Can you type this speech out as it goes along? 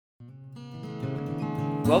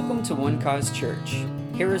Welcome to One Cause Church.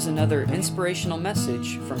 Here is another inspirational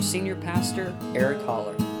message from Senior Pastor Eric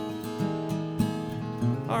Holler.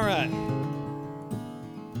 All right.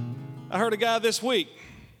 I heard a guy this week.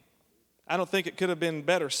 I don't think it could have been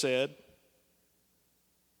better said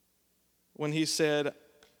when he said,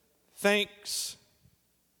 thanks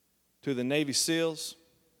to the Navy SEALs,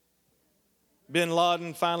 Bin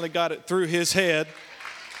Laden finally got it through his head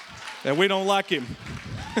that we don't like him.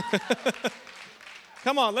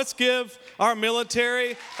 Come on, let's give our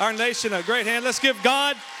military, our nation a great hand. Let's give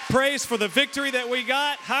God praise for the victory that we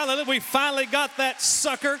got. Hallelujah, we finally got that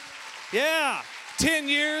sucker. Yeah, 10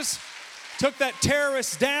 years, took that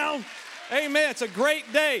terrorist down. Amen, it's a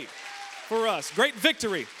great day for us. Great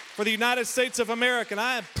victory for the United States of America. And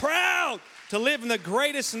I am proud to live in the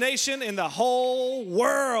greatest nation in the whole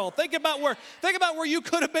world. Think about where you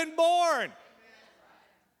could have been born.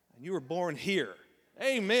 And you were born here.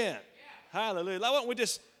 Amen. Hallelujah. Why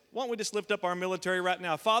don't we just lift up our military right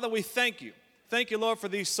now? Father, we thank you. Thank you, Lord, for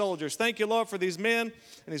these soldiers. Thank you, Lord, for these men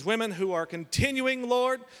and these women who are continuing,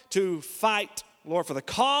 Lord, to fight, Lord, for the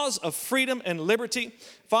cause of freedom and liberty.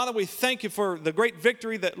 Father, we thank you for the great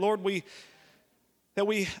victory that, Lord, we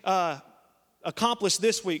accomplished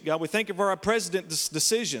this week, God. We thank you for our president's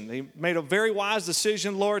decision. He made a very wise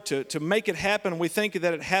decision, Lord, to make it happen. We thank you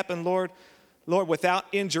that it happened, Lord, without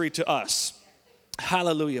injury to us.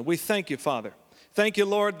 Hallelujah. We thank you, Father. Thank you,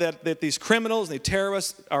 Lord, that these criminals and the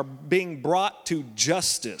terrorists are being brought to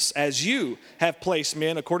justice as you have placed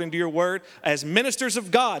men, according to your word, as ministers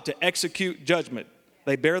of God to execute judgment.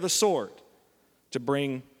 They bear the sword to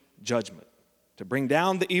bring judgment, to bring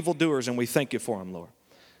down the evildoers, and we thank you for them, Lord.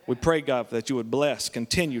 We pray, God, that you would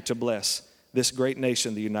continue to bless this great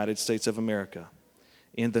nation, the United States of America.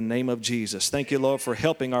 In the name of Jesus. Thank you, Lord, for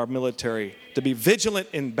helping our military to be vigilant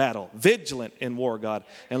in battle, vigilant in war, God.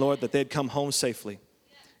 And, Lord, that they'd come home safely.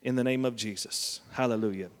 In the name of Jesus.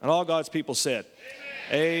 Hallelujah. And all God's people said,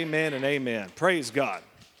 amen and amen. Praise God.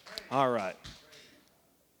 All right.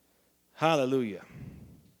 Hallelujah.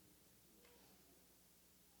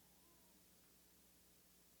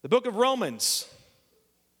 The book of Romans,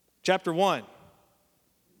 chapter 1.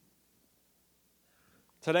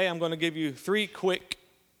 Today I'm going to give you 3 quick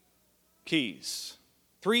keys.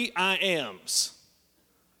 3 I ams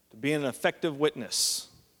to being an effective witness.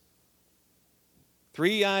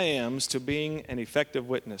 3 I ams to being an effective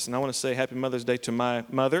witness. And I want to say Happy Mother's Day to my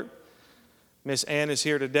mother. Miss Ann is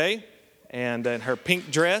here today, and in her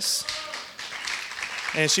pink dress.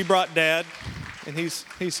 And she brought Dad, and he's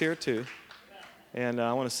here too. And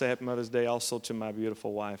I want to say Happy Mother's Day also to my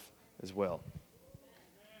beautiful wife as well.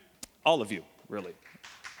 All of you, really.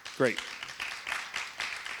 Great.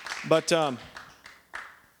 But I'm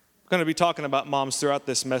going to be talking about moms throughout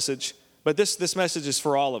this message. But this message is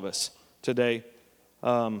for all of us today.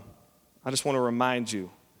 I just want to remind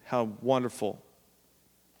you how wonderful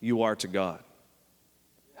you are to God.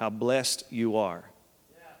 How blessed you are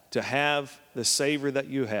to have the Savior that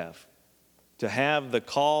you have. To have the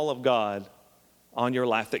call of God on your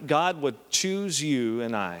life. That God would choose you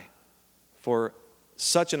and I for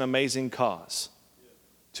such an amazing cause.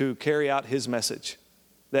 To carry out his message,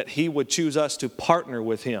 that he would choose us to partner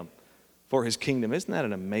with him for his kingdom. Isn't that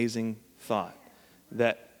an amazing thought?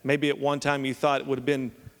 That maybe at one time you thought it would have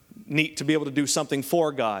been neat to be able to do something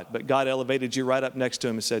for God, but God elevated you right up next to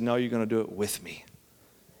him and said, no, you're going to do it with me.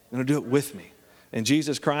 You're going to do it with me. And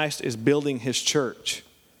Jesus Christ is building his church.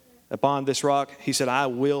 Upon this rock, he said, I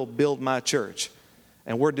will build my church.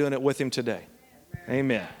 And we're doing it with him today.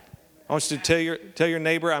 Amen. I want you to tell your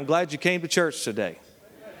neighbor, I'm glad you came to church today.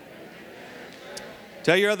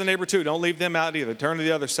 Tell your other neighbor too. Don't leave them out either. Turn to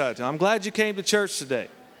the other side. I'm glad you came to church today.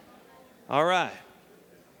 All right.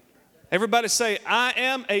 Everybody say, I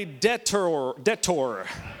am a debtor.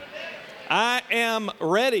 I am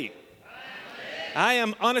ready. I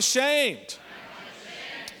am unashamed.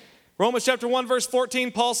 Romans chapter 1 verse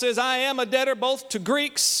 14, Paul says, I am a debtor both to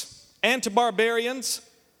Greeks and to barbarians,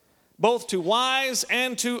 both to wise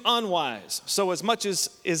and to unwise. So as much as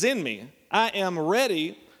is in me, I am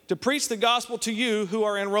ready to preach the gospel to you who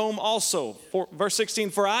are in Rome also. Verse 16,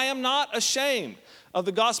 for I am not ashamed of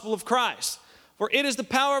the gospel of Christ, for it is the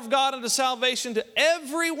power of God unto salvation to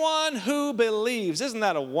everyone who believes. Isn't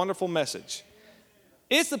that a wonderful message?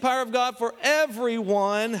 It's the power of God for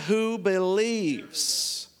everyone who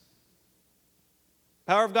believes.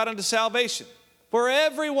 Power of God unto salvation for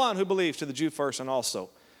everyone who believes, to the Jew first and also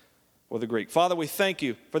for the Greek. Father, we thank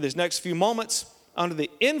you for these next few moments under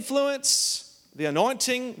the influence, the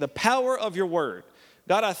anointing, the power of your word.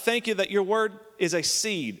 God, I thank you that your word is a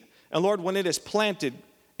seed. And Lord, when it is planted,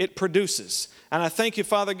 it produces. And I thank you,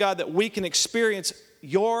 Father God, that we can experience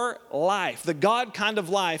your life, the God kind of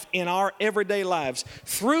life in our everyday lives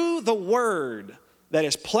through the word that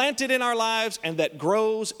is planted in our lives and that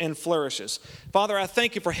grows and flourishes. Father, I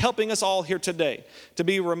thank you for helping us all here today to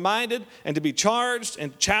be reminded and to be charged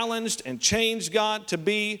and challenged and changed, God, to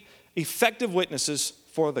be effective witnesses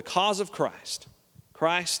for the cause of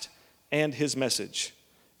Christ and his message.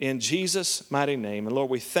 In Jesus' mighty name. And Lord,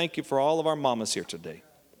 we thank you for all of our mamas here today.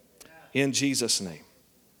 In Jesus' name.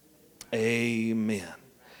 Amen.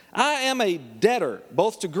 I am a debtor,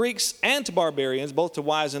 both to Greeks and to barbarians, both to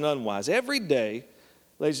wise and unwise. Every day,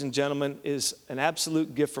 ladies and gentlemen, is an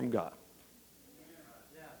absolute gift from God.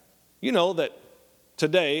 You know that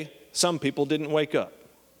today, some people didn't wake up.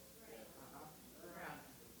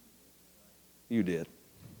 You did.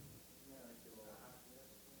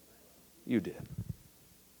 You did.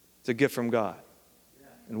 It's a gift from God.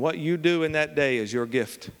 And what you do in that day is your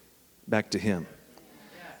gift back to him.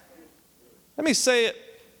 Let me say it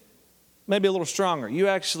maybe a little stronger. You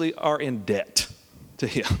actually are in debt to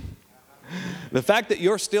him. The fact that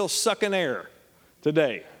you're still sucking air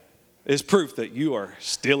today is proof that you are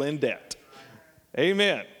still in debt.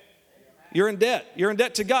 Amen. You're in debt. You're in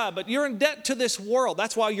debt to God, but you're in debt to this world.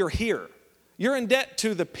 That's why you're here. You're in debt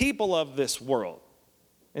to the people of this world.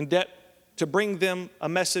 In debt to bring them a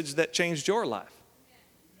message that changed your life.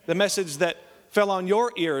 The message that fell on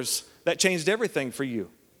your ears that changed everything for you.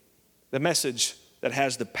 The message that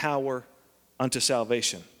has the power unto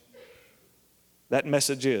salvation. That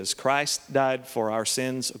message is Christ died for our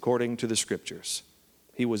sins according to the Scriptures.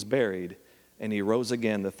 He was buried and he rose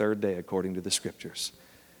again the third day according to the Scriptures.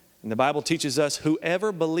 And the Bible teaches us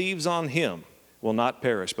whoever believes on him will not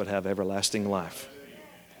perish but have everlasting life.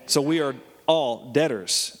 So we are all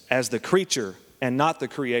debtors as the creature and not the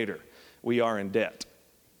creator. We are in debt.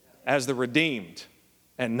 As the redeemed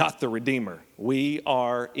and not the redeemer, we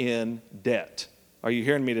are in debt. Are you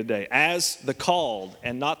hearing me today? As the called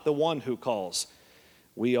and not the one who calls,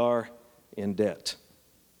 we are in debt.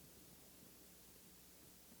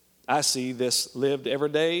 I see this lived every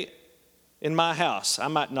day in my house. I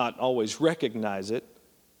might not always recognize it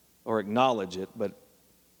or acknowledge it, but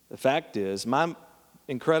the fact is, my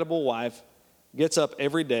incredible wife gets up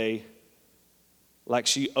every day like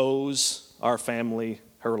she owes our family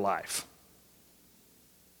her life.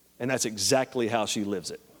 And that's exactly how she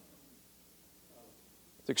lives it.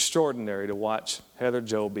 It's extraordinary to watch Heather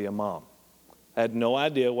Jo be a mom. I had no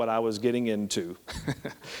idea what I was getting into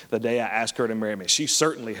the day I asked her to marry me. She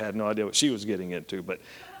certainly had no idea what she was getting into. But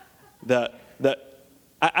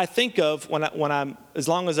I think of when I'm, as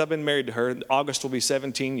long as I've been married to her, August will be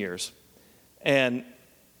 17 years. And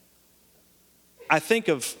I think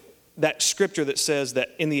of that scripture that says that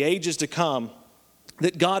in the ages to come,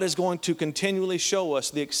 that God is going to continually show us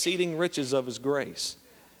the exceeding riches of his grace.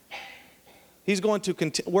 He's going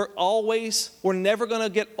to we're never going to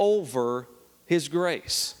get over his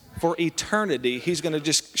grace. For eternity, he's going to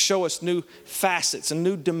just show us new facets and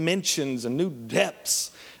new dimensions and new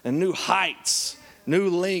depths and new heights, new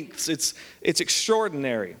lengths. It's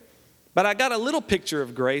extraordinary. But I got a little picture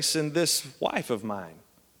of grace in this wife of mine,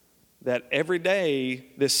 that every day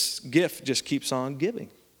this gift just keeps on giving.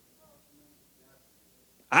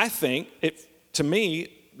 I think it, to me,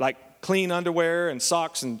 like clean underwear and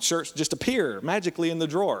socks and shirts just appear magically in the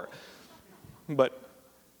drawer. But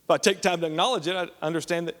if I take time to acknowledge it, I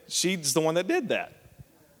understand that she's the one that did that.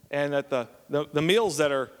 And that the meals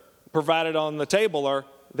that are provided on the table are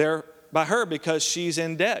there by her because she's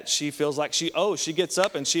in debt. She feels like she owes. She gets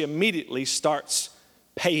up and she immediately starts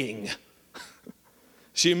paying.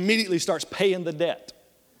 She immediately starts paying the debt.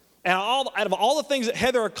 And out of all the things that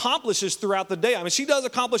Heather accomplishes throughout the day, I mean, she does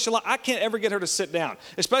accomplish a lot. I can't ever get her to sit down,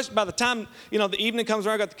 especially by the time, the evening comes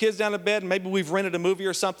around, I got the kids down to bed, and maybe we've rented a movie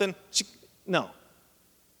or something. No.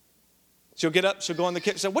 She'll get up, she'll go in the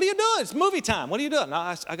kitchen, say, what are you doing? It's movie time. What are you doing? No,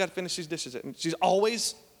 I got to finish these dishes. And she's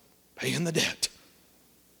always paying the debt.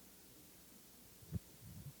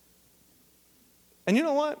 And you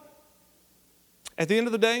know what? At the end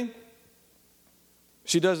of the day,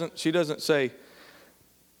 she doesn't say,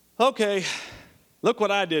 okay, look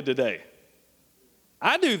what I did today.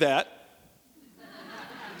 I do that.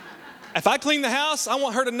 If I clean the house, I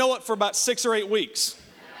want her to know it for about 6 or 8 weeks,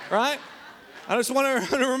 right? I just want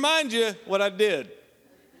her to remind you what I did.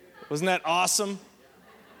 Wasn't that awesome?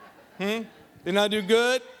 Didn't I do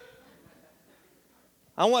good?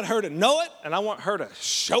 I want her to know it, and I want her to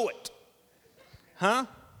show it. Huh?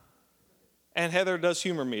 And Heather does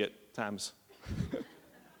humor me at times.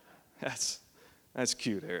 That's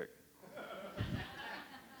cute, Eric.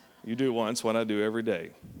 You do once what I do every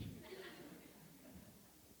day.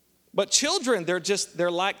 But children,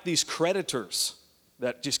 they're like these creditors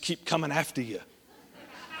that just keep coming after you.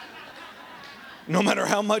 No matter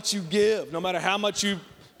how much you give, no matter how much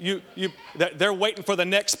they're waiting for the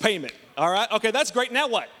next payment. All right? Okay, that's great. Now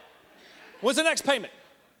what? When's the next payment?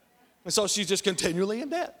 And so she's just continually in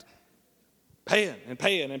debt. Paying and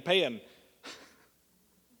paying and paying.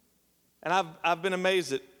 And I've been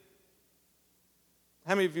amazed at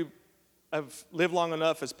how many of you have lived long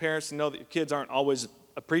enough as parents to know that your kids aren't always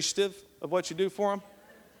appreciative of what you do for them?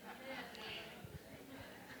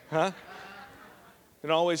 Huh? You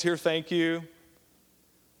don't always hear thank you.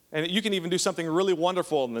 And you can even do something really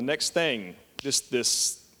wonderful, and the next thing, just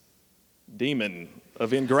this demon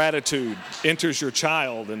of ingratitude enters your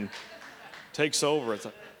child and takes over. It's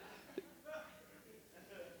like,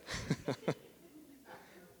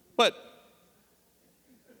 but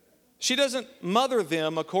she doesn't mother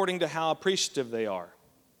them according to how appreciative they are.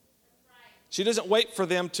 She doesn't wait for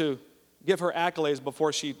them to give her accolades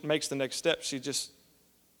before she makes the next step. She just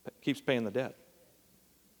keeps paying the debt,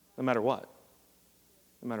 no matter what.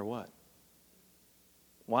 No matter what.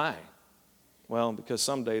 Why? Well, because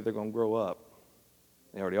someday they're going to grow up.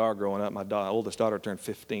 They already are growing up. My oldest daughter turned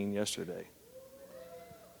 15 yesterday.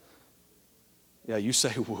 Yeah, you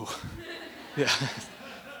say, whoa. Yeah.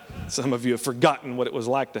 Some of you have forgotten what it was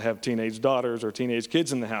like to have teenage daughters or teenage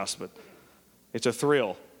kids in the house, but it's a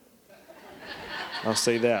thrill. I'll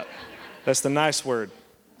say that. That's the nice word.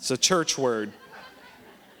 It's a church word.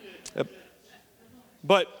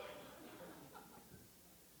 But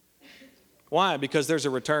why? Because there's a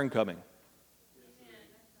return coming.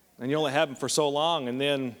 And you only have them for so long, and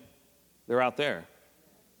then they're out there.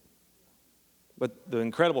 But the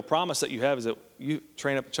incredible promise that you have is that you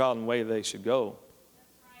train up a child in the way they should go.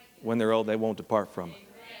 When they're old, they won't depart from it.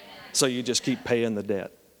 So you just keep paying the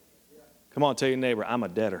debt. Come on, tell your neighbor, I'm a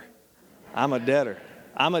debtor. I'm a debtor.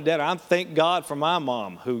 I'm a debtor. I thank God for my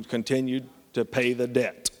mom who continued to pay the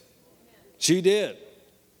debt. She did.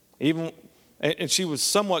 And she was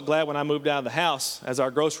somewhat glad when I moved out of the house, as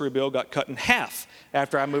our grocery bill got cut in half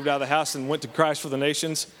after I moved out of the house and went to Christ for the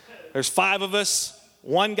Nations. There's 5 of us.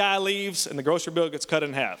 One guy leaves, and the grocery bill gets cut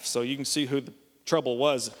in half. So you can see who the trouble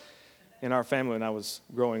was in our family when I was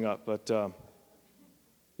growing up. But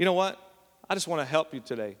you know what? I just want to help you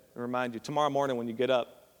today and remind you, tomorrow morning when you get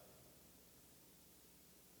up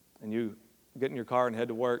and you get in your car and head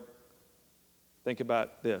to work, think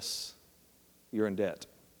about this. You're in debt.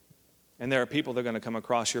 And there are people that are going to come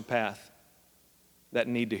across your path that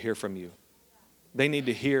need to hear from you. They need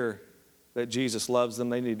to hear that Jesus loves them.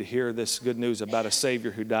 They need to hear this good news about a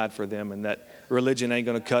Savior who died for them, and that religion ain't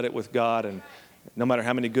going to cut it with God. And no matter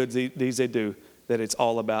how many good deeds they do, that it's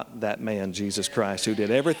all about that man, Jesus Christ, who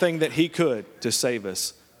did everything that he could to save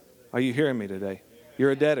us. Are you hearing me today?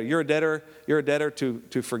 You're a debtor. You're a debtor. You're a debtor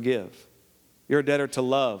to forgive. You're a debtor to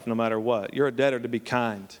love no matter what. You're a debtor to be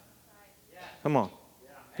kind. Come on.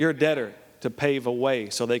 You're a debtor to pave a way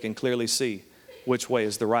so they can clearly see which way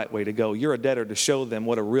is the right way to go. You're a debtor to show them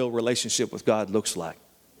what a real relationship with God looks like.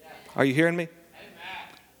 Are you hearing me?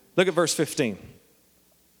 Look at verse 15.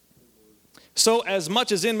 So as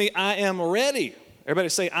much as in me, I am ready. Everybody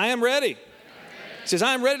say, I am ready. He says,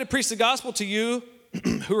 I am ready to preach the gospel to you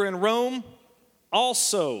who are in Rome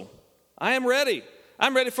also. I am ready.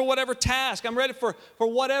 I'm ready for whatever task. I'm ready for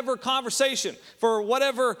whatever conversation, for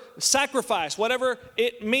whatever sacrifice, whatever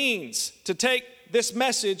it means to take this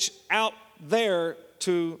message out there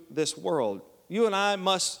to this world. You and I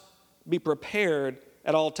must be prepared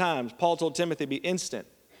at all times. Paul told Timothy, be instant,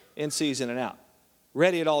 in season and out,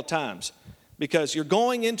 ready at all times, because you're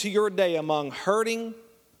going into your day among hurting,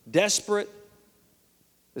 desperate,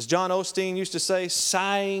 as John Osteen used to say,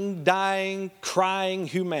 sighing, dying, crying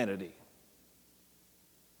humanity,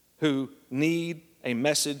 who need a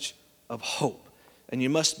message of hope. And you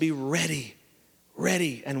must be ready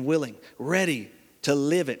and willing, ready to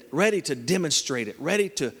live it, ready to demonstrate it, ready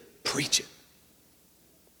to preach it.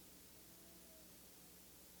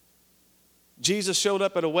 Jesus showed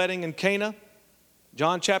up at a wedding in Cana.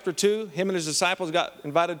 John chapter 2, him and his disciples got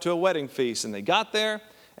invited to a wedding feast, and they got there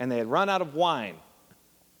and they had run out of wine.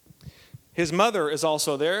 His mother is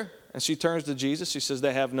also there, and she turns to Jesus. She says,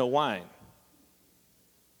 they have no wine.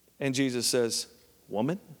 And Jesus says,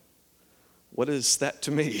 woman, what is that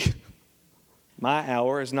to me? My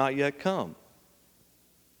hour has not yet come.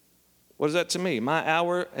 What is that to me? My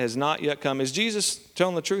hour has not yet come. Is Jesus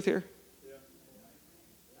telling the truth here?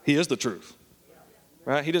 He is the truth.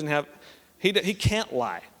 Right? He can't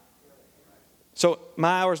lie. So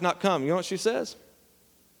my hour's not come. You know what she says?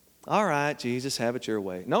 All right, Jesus, have it your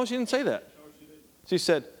way. No, she didn't say that. She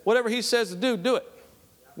said, whatever he says to do, do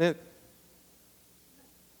it.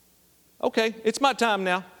 Okay, it's my time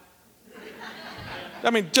now.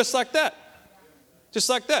 I mean, just like that. Just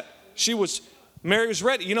like that. Mary was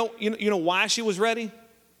ready. You know why she was ready?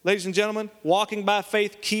 Ladies and gentlemen, walking by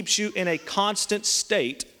faith keeps you in a constant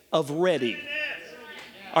state of ready.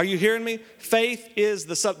 Are you hearing me? Faith is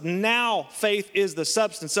the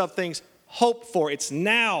substance of things hoped for. It's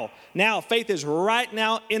now. Now, faith is right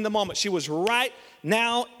now in the moment. She was right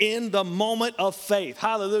now in the moment of faith.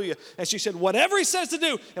 Hallelujah. And she said, whatever he says to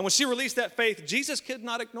do. And when she released that faith, Jesus could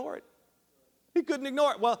not ignore it. He couldn't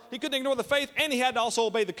ignore it. Well, he couldn't ignore the faith, and he had to also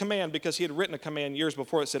obey the command because he had written a command years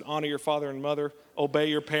before that said, honor your father and mother, obey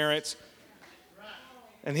your parents.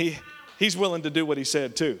 And he's willing to do what he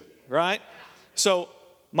said too, right? So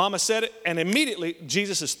Mama said it, and immediately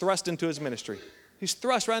Jesus is thrust into his ministry. He's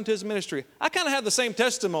thrust right into his ministry. I kind of have the same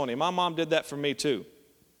testimony. My mom did that for me too.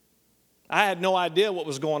 I had no idea what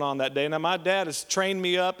was going on that day. Now, my dad has trained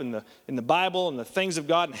me up in the Bible and the things of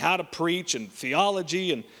God and how to preach and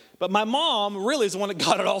theology. But my mom really is the one that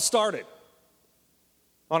got it all started.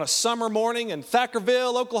 On a summer morning in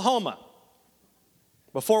Thackerville, Oklahoma,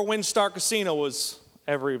 before WinStar Casino was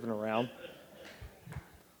ever even around,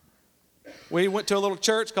 we went to a little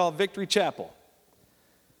church called Victory Chapel.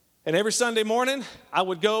 And every Sunday morning, I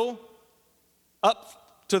would go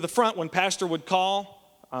up to the front when Pastor would call.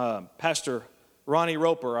 Pastor Ronnie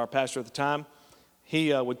Roper, our pastor at the time,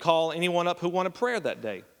 he would call anyone up who wanted prayer that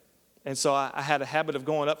day. And so I had a habit of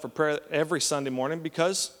going up for prayer every Sunday morning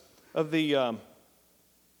because of the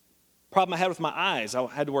problem I had with my eyes. I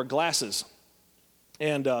had to wear glasses.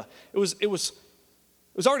 And it was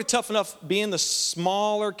already tough enough being the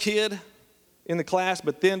smaller kid in the class,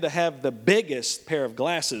 but then to have the biggest pair of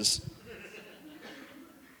glasses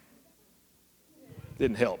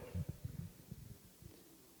didn't help.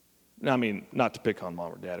 I mean, not to pick on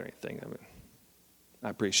mom or dad or anything. I mean, I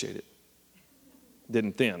appreciate it.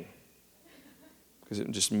 Didn't then, because it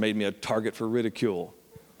just made me a target for ridicule.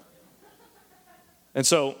 And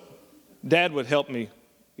so Dad would help me.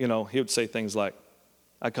 He would say things like,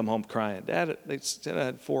 I'd come home crying, Dad, they said I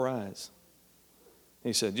had 4 eyes.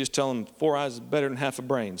 He said, just tell them 4 eyes is better than half a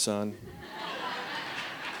brain, son.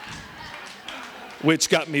 Which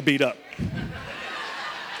got me beat up.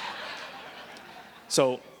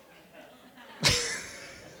 So,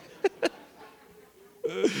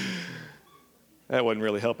 that wasn't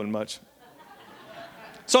really helping much.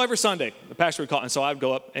 So every Sunday, the pastor would call, and so I'd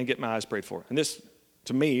go up and get my eyes prayed for. And this,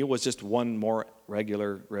 to me, was just one more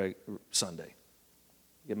regular Sunday.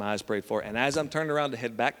 Get my eyes prayed for. And as I'm turning around to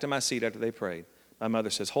head back to my seat after they prayed, my mother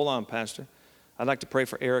says, hold on, Pastor. I'd like to pray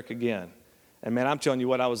for Eric again. And man, I'm telling you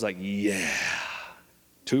what, I was like, yeah.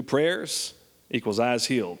 2 prayers equals eyes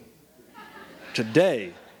healed.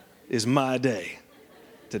 Today is my day.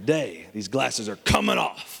 Today, these glasses are coming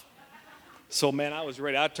off. So man, I was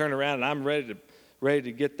ready. I turned around and I'm ready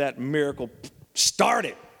to get that miracle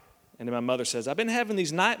started. And then my mother says, I've been having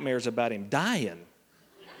these nightmares about him dying.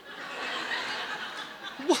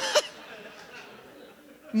 What?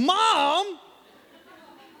 Mom,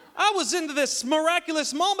 I was into this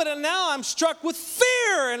miraculous moment and now I'm struck with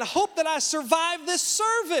fear and hope that I survive this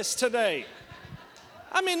service today.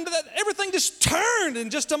 I mean, everything just turned in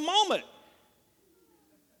just a moment.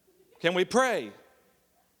 Can we pray?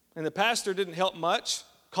 And the pastor didn't help much,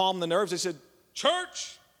 calm the nerves. He said,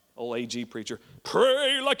 church, old AG preacher,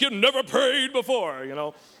 pray like you never prayed before,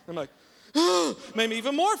 I'm like, made me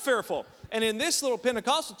even more fearful. And in this little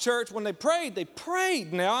Pentecostal church, when they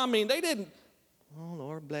prayed now. I mean, they didn't, oh,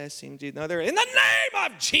 Lord bless him, Jesus. No, they're in the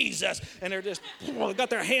name of Jesus. And they're just, got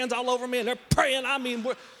their hands all over me and they're praying. I mean,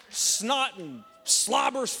 snot and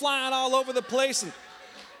slobbers flying all over the place.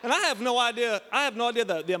 And I have no idea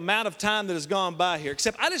the amount of time that has gone by here,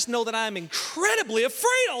 except I just know that I am incredibly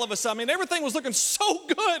afraid all of a sudden. I mean, everything was looking so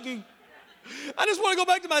good, and I just want to go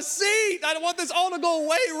back to my seat. I want this all to go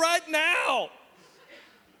away right now.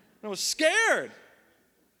 And I was scared.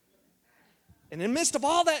 And in the midst of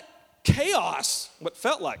all that chaos, what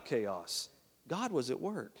felt like chaos, God was at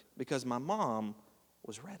work because my mom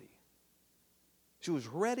was ready. She was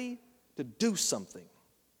ready to do something.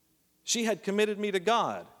 She had committed me to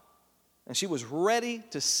God, and she was ready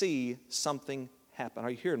to see something happen. Are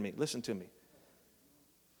you hearing me? Listen to me.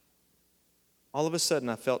 All of a sudden,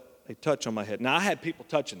 I felt a touch on my head. Now, I had people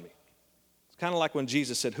touching me. It's kind of like when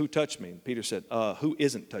Jesus said, who touched me? And Peter said, who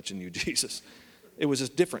isn't touching you, Jesus? It was a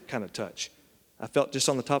different kind of touch. I felt just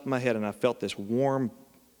on the top of my head, and I felt this warm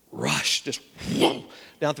rush, just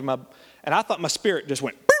down through and I thought my spirit just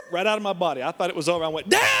went right out of my body. I thought it was over. I went,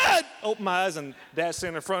 Dad! Opened my eyes, and Dad's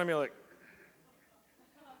standing in front of me like,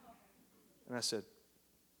 and I said,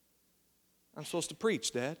 I'm supposed to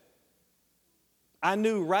preach, Dad. I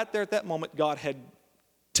knew right there at that moment God had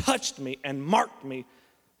touched me and marked me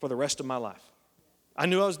for the rest of my life. I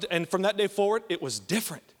knew and from that day forward, it was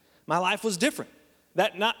different. My life was different.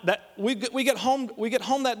 We get home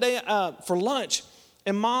that day for lunch,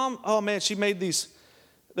 and Mom, oh man, she made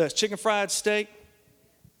the chicken fried steak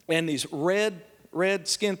and these red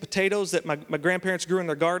skinned potatoes that my grandparents grew in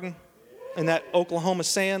their garden in that Oklahoma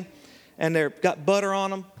sand, and they've got butter on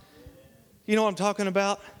them. You know what I'm talking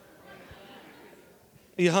about?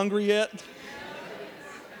 Are you hungry yet?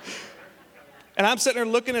 And I'm sitting there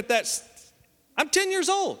looking at that. I'm 10 years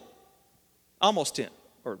old, almost 10,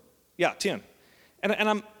 10.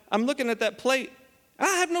 And I'm looking at that plate. I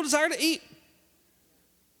have no desire to eat.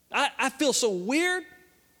 I feel so weird.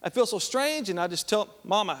 I feel so strange, and I just tell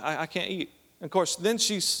Mom I can't eat. And of course, then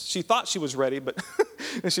she thought she was ready, but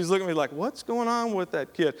and she's looking at me like, what's going on with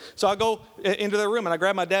that kid? So I go into their room, and I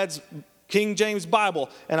grab my dad's King James Bible,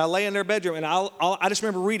 and I lay in their bedroom, and I just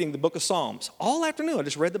remember reading the book of Psalms. All afternoon, I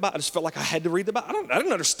just read the Bible. I just felt like I had to read the Bible. I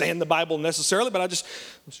didn't understand the Bible necessarily, but I was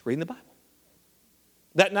reading the Bible.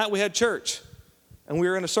 That night we had church, and we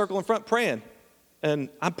were in a circle in front praying, and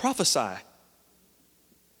I prophesy.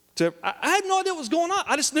 I had no idea what was going on.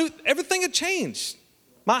 I just knew everything had changed.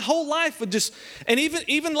 My whole life would just, and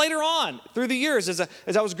even later on through the years as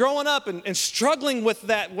I was growing up and struggling with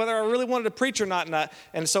that, whether I really wanted to preach or not,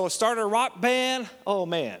 and so I started a rock band. Oh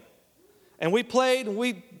man, and we played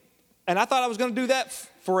and I thought I was going to do that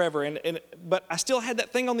forever, but I still had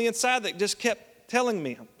that thing on the inside that just kept telling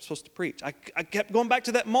me I'm supposed to preach. I kept going back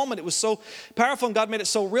to that moment. It was so powerful, and God made it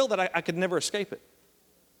so real that I could never escape it.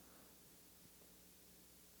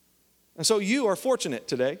 And so you are fortunate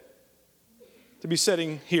today to be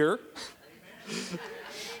sitting here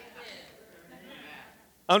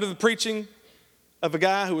under the preaching of a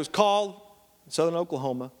guy who was called in southern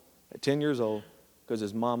Oklahoma at 10 years old because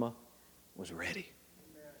his mama was ready.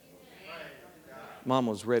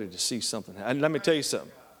 Mama was ready to see something. And let me tell you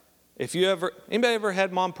something. Anybody ever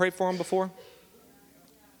had Mom pray for him before?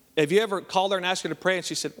 Have you ever called her and asked her to pray and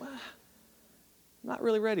she said, well, I'm not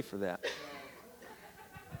really ready for that?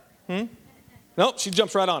 Nope, she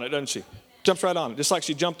jumps right on it, doesn't she? Jumps right on it, just like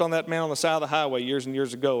she jumped on that man on the side of the highway years and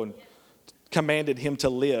years ago and commanded him to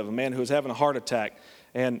live, a man who was having a heart attack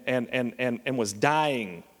and was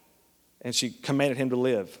dying, and she commanded him to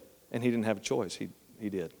live, and he didn't have a choice. He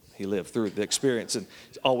did. He lived through the experience, and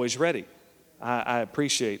he's always ready. I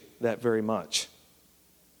appreciate that very much.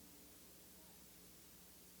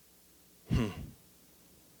 You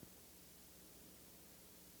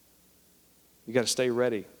got to stay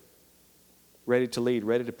ready to lead,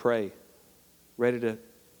 ready to pray, ready to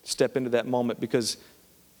step into that moment, because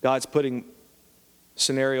God's putting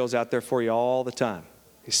scenarios out there for you all the time.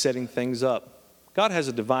 He's setting things up. God has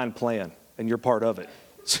a divine plan, and you're part of it.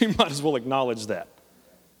 So you might as well acknowledge that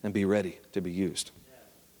and be ready to be used.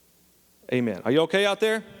 Amen. Are you okay out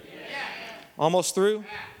there? Yeah. Almost through?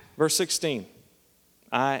 Verse 16.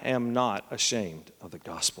 I am not ashamed of the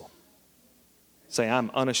gospel. Say, I'm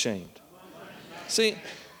unashamed. See,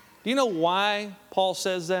 do you know why Paul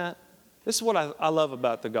says that? This is what I love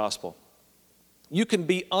about the gospel. You can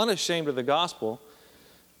be unashamed of the gospel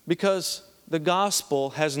because the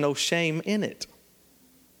gospel has no shame in it.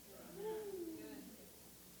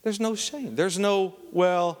 There's no shame. There's no,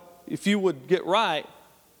 well, if you would get right,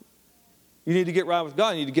 you need to get right with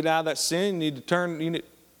God. You need to get out of that sin. You need to turn.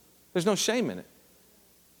 There's no shame in it.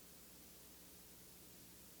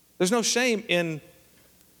 There's no shame in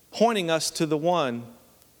pointing us to the one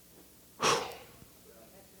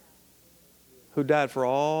who died for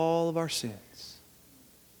all of our sins,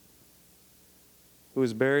 who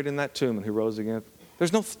was buried in that tomb and who rose again.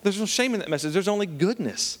 There's no shame in that message. There's only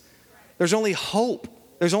goodness. There's only hope.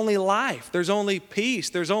 There's only life. There's only peace.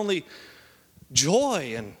 There's only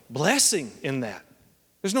joy and blessing in that.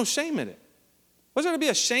 There's no shame in it. What's there to be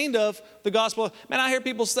ashamed of the gospel? Man, I hear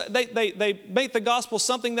people say, they make the gospel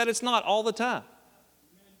something that it's not all the time.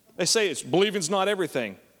 They say believing's not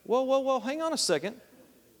everything. Well, hang on a second.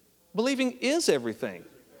 Believing is everything.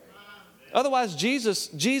 Otherwise,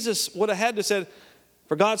 Jesus would have had to say,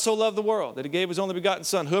 for God so loved the world that he gave his only begotten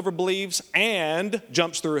son. Whoever believes and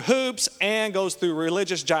jumps through hoops and goes through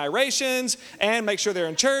religious gyrations and makes sure they're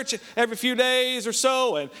in church every few days or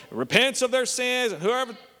so and repents of their sins.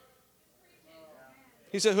 And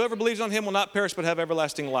he said, whoever believes on him will not perish but have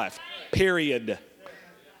everlasting life. Period.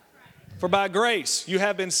 For by grace you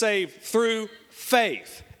have been saved through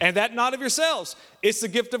faith. And that not of yourselves. It's the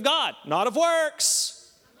gift of God, not of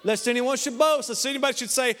works. Lest anyone should boast. Lest anybody should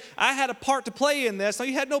say, I had a part to play in this. No,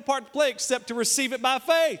 you had no part to play except to receive it by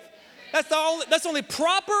faith. That's the only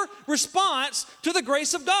proper response to the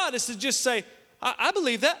grace of God, is to just say, I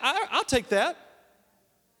believe that. I'll take that.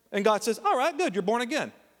 And God says, all right, good, you're born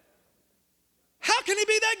again. How can he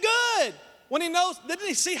be that good when he knows, didn't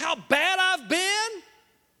he see how bad I've been?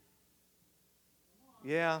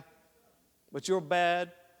 Yeah, but your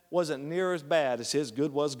bad wasn't near as bad as his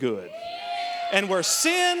good was good. And where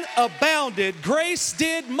sin abounded, grace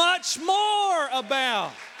did much more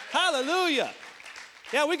abound. Hallelujah.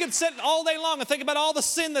 Yeah, we could sit all day long and think about all the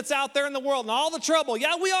sin that's out there in the world and all the trouble.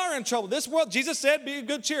 Yeah, we are in trouble. This world, Jesus said, be of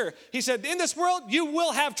good cheer. He said, in this world, you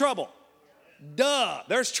will have trouble. Duh,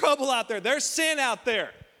 there's trouble out there. There's sin out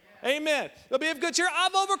there. Amen. But be of good cheer.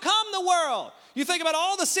 I've overcome the world. You think about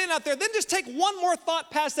all the sin out there, then just take one more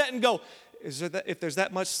thought past that and go, if there's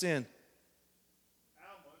that much sin,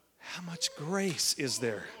 how much grace is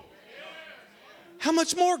there? How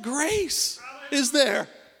much more grace is there?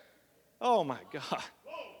 Oh my God.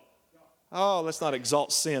 Oh, let's not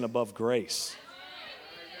exalt sin above grace.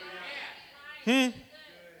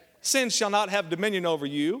 Sin shall not have dominion over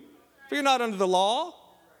you, for you're not under the law,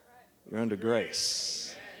 you're under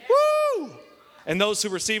grace. Woo! And those who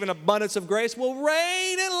receive an abundance of grace will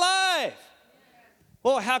reign in life.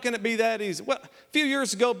 Well, how can it be that easy? Well, a few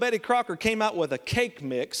years ago, Betty Crocker came out with a cake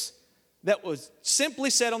mix that was simply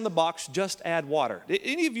said on the box, just add water. Did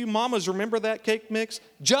any of you mamas remember that cake mix?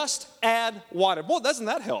 Just add water. Boy, doesn't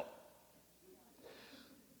that help?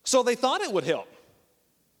 So they thought it would help,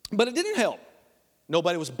 but it didn't help.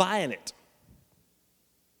 Nobody was buying it.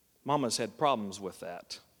 Mamas had problems with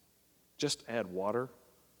that. Just add water.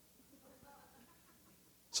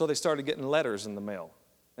 So they started getting letters in the mail,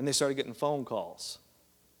 and they started getting phone calls.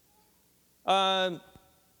 I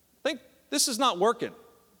think this is not working.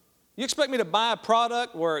 You expect me to buy a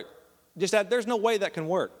product where there's no way that can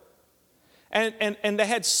work. And they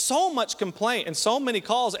had so much complaint and so many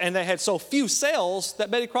calls, and they had so few sales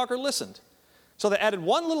that Betty Crocker listened. So they added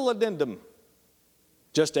one little addendum.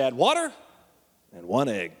 Just add water and one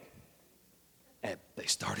egg. And they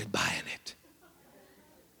started buying it.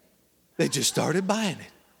 They just started buying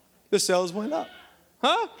it. The sales went up.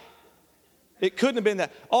 Huh? It couldn't have been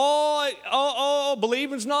that.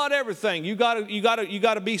 Believing's not everything. You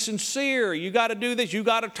gotta be sincere. You gotta do this. You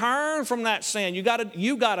gotta turn from that sin. You gotta.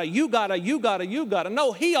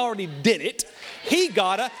 No, he already did it. He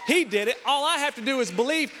did it. All I have to do is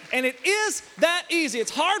believe, and it is that easy.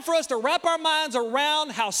 It's hard for us to wrap our minds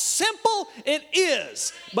around how simple it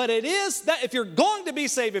is. But it is that if you're going to be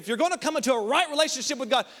saved, if you're going to come into a right relationship with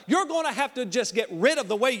God, you're going to have to just get rid of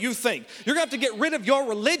the way you think. You're going to have to get rid of your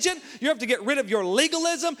religion. You have to get rid of your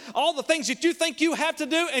legalism, all the things that you think you have to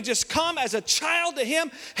do, and just come as a child to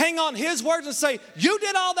him, hang on his words and say, you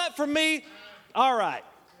did all that for me. All right.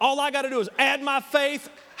 All I got to do is add my faith.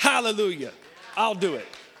 Hallelujah. I'll do it.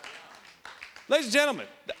 Ladies and gentlemen,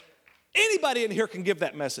 anybody in here can give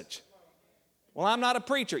that message. Well, I'm not a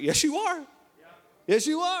preacher. Yes, you are. Yes,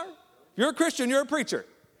 you are. If you're a Christian, you're a preacher.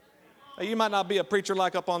 Now, you might not be a preacher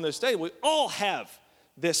like up on this stage. We all have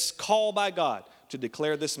this call by God to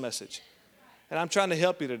declare this message. And I'm trying to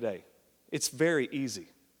help you today. It's very easy.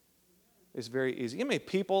 It's very easy. You know how many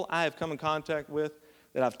people I have come in contact with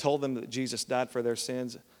that I've told them that Jesus died for their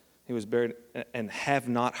sins, he was buried, and have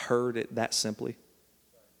not heard it that simply?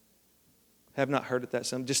 Have not heard it that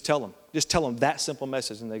simply? Just tell them. Just tell them that simple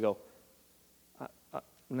message, and they go, I've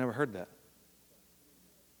never heard that. Have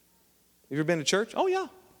you ever been to church? Oh, yeah.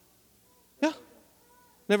 Yeah.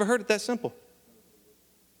 Never heard it that simple.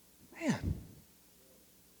 Man,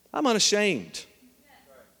 I'm unashamed.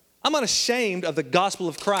 I'm unashamed of the gospel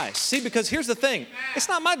of Christ. See, because here's the thing. It's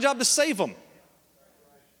not my job to save them.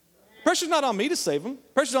 Pressure's not on me to save them.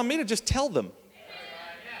 Pressure's on me to just tell them.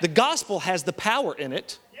 The gospel has the power in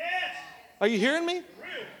it. Are you hearing me?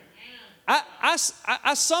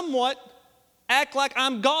 I somewhat act like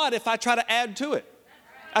I'm God if I try to add to it.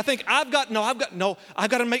 I think I've got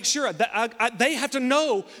to make sure that they have to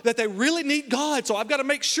know that they really need God. So I've got to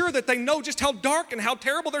make sure that they know just how dark and how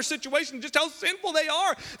terrible their situation, just how sinful they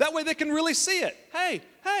are. That way they can really see it. Hey,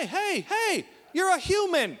 you're a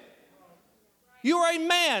human. You are a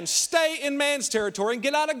man. Stay in man's territory and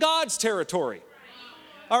get out of God's territory.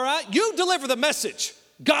 All right? You deliver the message.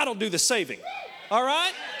 God will do the saving. All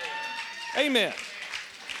right? Amen.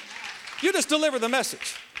 You just deliver the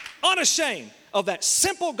message. Unashamed of that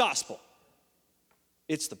simple gospel.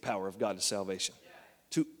 It's the power of God to salvation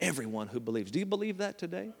to everyone who believes. Do you believe that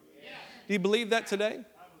today? Do you believe that today?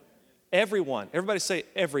 Everyone. Everybody say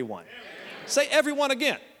everyone. Say everyone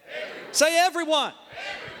again. Say everyone.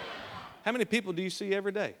 How many people do you see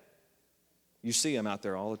every day? You see them out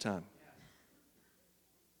there all the time.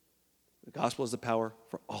 The gospel is the power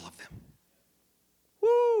for all of them.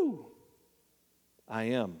 Woo! I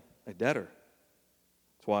am a debtor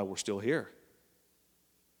That's why we're still here.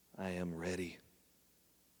 I am ready,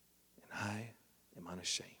 and I am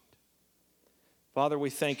unashamed. Father,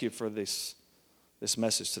 we thank you for this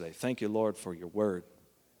message today. Thank you, Lord, for your word.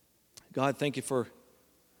 God, thank you for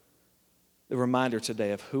the reminder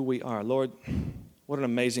today of who we are. Lord, what an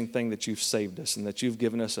amazing thing that you've saved us and that you've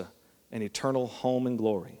given us an eternal home in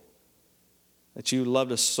glory. That you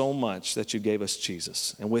loved us so much that you gave us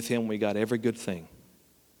Jesus. And with him we got every good thing.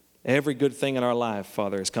 Every good thing in our life,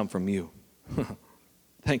 Father, has come from you.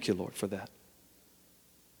 Thank you, Lord, for that.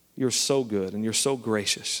 You're so good and you're so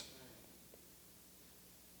gracious.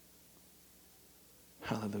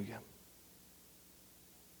 Hallelujah.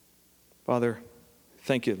 Father,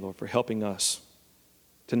 thank you, Lord, for helping us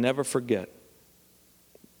to never forget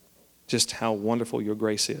just how wonderful your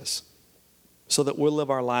grace is, so that we'll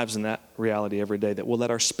live our lives in that reality every day, that we'll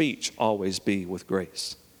let our speech always be with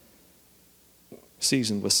grace,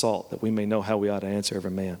 seasoned with salt, that we may know how we ought to answer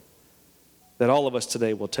every man. That all of us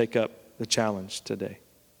today will take up the challenge today.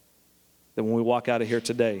 That when we walk out of here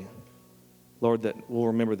today, Lord, that we'll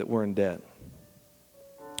remember that we're in debt.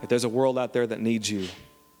 That there's a world out there that needs you,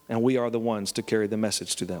 and we are the ones to carry the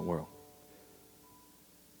message to that world.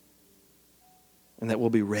 And that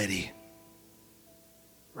we'll be ready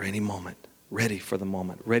for any moment, ready for the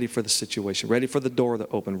moment, ready for the situation, ready for the door to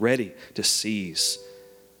open, ready to seize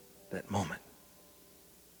that moment.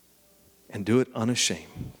 And do it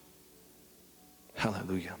unashamed.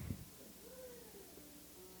 Hallelujah.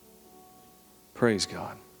 Praise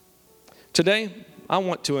God. Today, I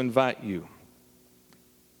want to invite you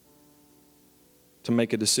to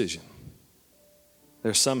make a decision.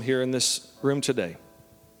 There's some here in this room today.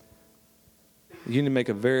 You need to make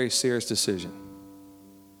a very serious decision.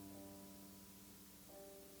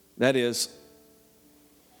 That is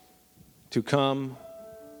to come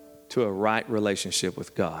to a right relationship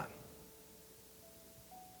with God.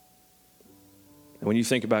 And when you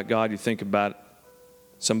think about God, you think about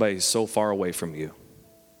somebody who's so far away from you.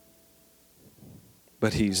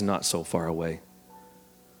 But he's not so far away.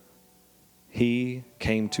 He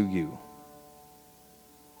came to you.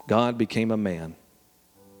 God became a man,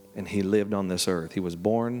 and he lived on this earth. He was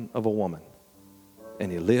born of a woman,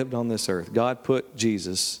 and he lived on this earth. God put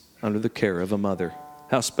Jesus under the care of a mother.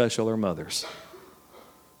 How special are mothers?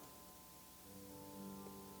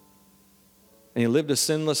 And he lived a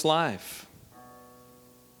sinless life.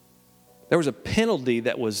 There was a penalty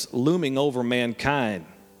that was looming over mankind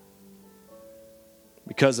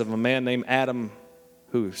because of a man named Adam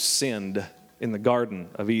who sinned in the Garden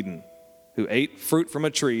of Eden, who ate fruit from a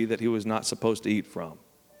tree that he was not supposed to eat from.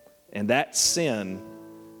 And that sin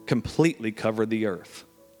completely covered the earth.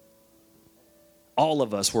 All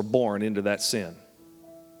of us were born into that sin.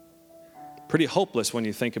 Pretty hopeless when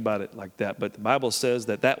you think about it like that, but the Bible says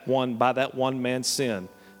that by that one man's sin,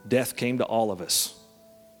 death came to all of us.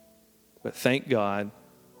 But thank God,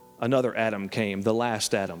 another Adam came, the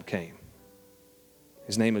last Adam came.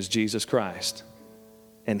 His name is Jesus Christ.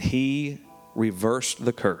 And he reversed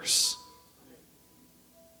the curse.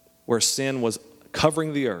 Where sin was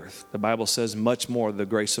covering the earth, the Bible says much more the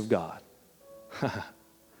grace of God.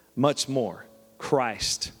 Much more.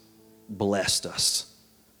 Christ blessed us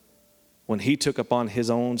when he took upon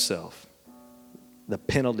his own self the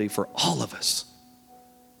penalty for all of us.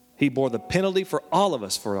 He bore the penalty for all of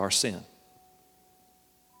us for our sin.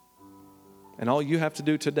 And all you have to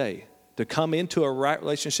do today to come into a right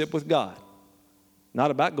relationship with God,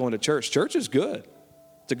 not about going to church. Church is good.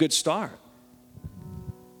 It's a good start.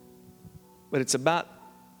 But it's about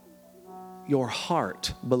your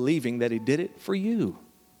heart believing that he did it for you.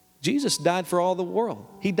 Jesus died for all the world.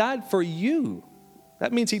 He died for you.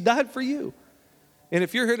 That means he died for you. And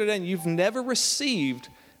if you're here today and you've never received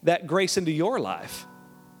that grace into your life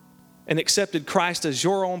and accepted Christ as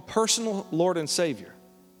your own personal Lord and Savior,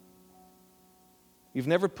 you've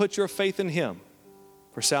never put your faith in him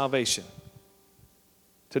for salvation,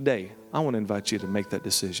 today, I want to invite you to make that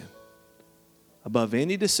decision. Above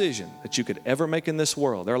any decision that you could ever make in this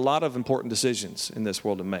world, there are a lot of important decisions in this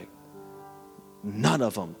world to make. None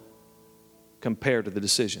of them compare to the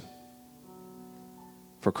decision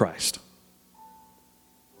for Christ.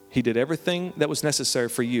 He did everything that was necessary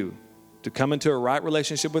for you to come into a right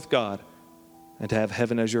relationship with God and to have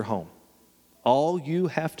heaven as your home. All you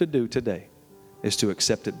have to do today is to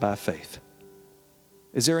accept it by faith.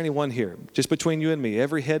 Is there anyone here, just between you and me,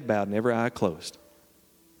 every head bowed and every eye closed?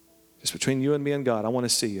 Just between you and me and God, I want to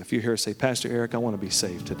see if you're here, say, Pastor Eric, I want to be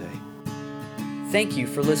saved today. Thank you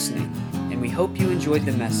for listening, and we hope you enjoyed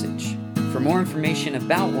the message. For more information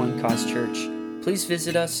about One Cause Church, please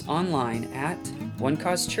visit us online at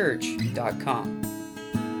onecausechurch.com.